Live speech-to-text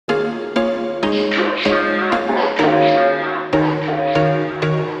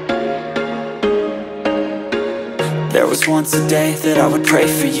There was once a day that I would pray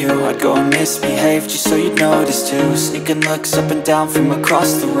for you. I'd go and misbehave just so you'd notice too. Sneaking looks up and down from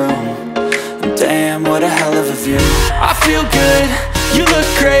across the room. And damn, what a hell of a view. I feel good, you look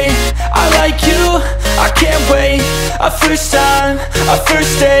great, I like you, I can't wait. A first time, a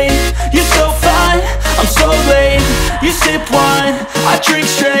first date. You're so fine, I'm so late. You sip wine, I drink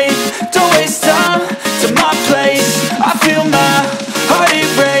straight. Don't waste time to my place. I feel my heart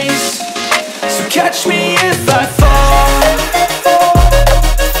erase. So catch me if I fall.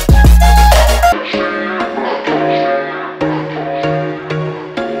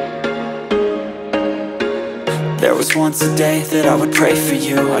 There was once a day that I would pray for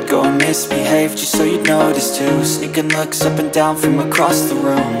you. I'd go and misbehave just so you'd notice too. Sneaking looks up and down from across the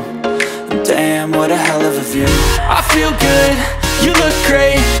room. And damn, what a hell of a view. I feel good, you look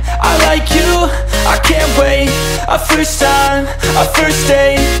great, I like you, I can't wait. A first time, a first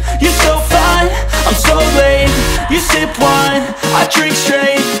date. You're so fine, I'm so late. You sip wine, I drink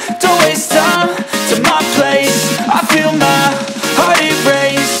straight. Don't waste time to my place. I feel my heart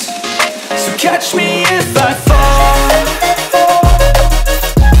erase. So catch me if I fall.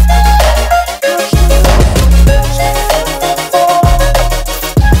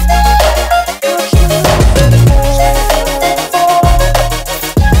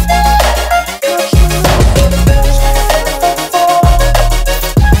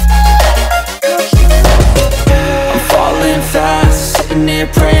 Sitting here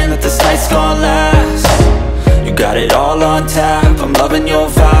praying that this night's gonna last. You got it all on tap, I'm loving your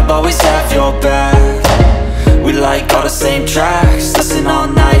vibe, always have your back. We like all the same tracks, listen all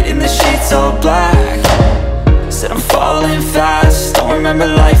night in the sheets all black. Said I'm falling fast, don't remember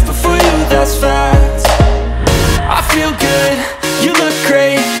life before you, that's fact. I feel good, you look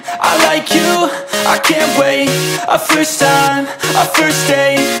great, I like you, I can't wait. A first time, a first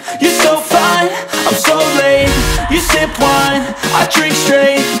date. You're so fine, I'm so late. You sip wine, I drink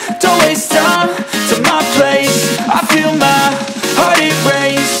straight. Don't waste time to my place. I feel my heart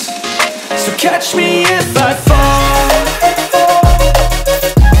erase. So catch me if I fall.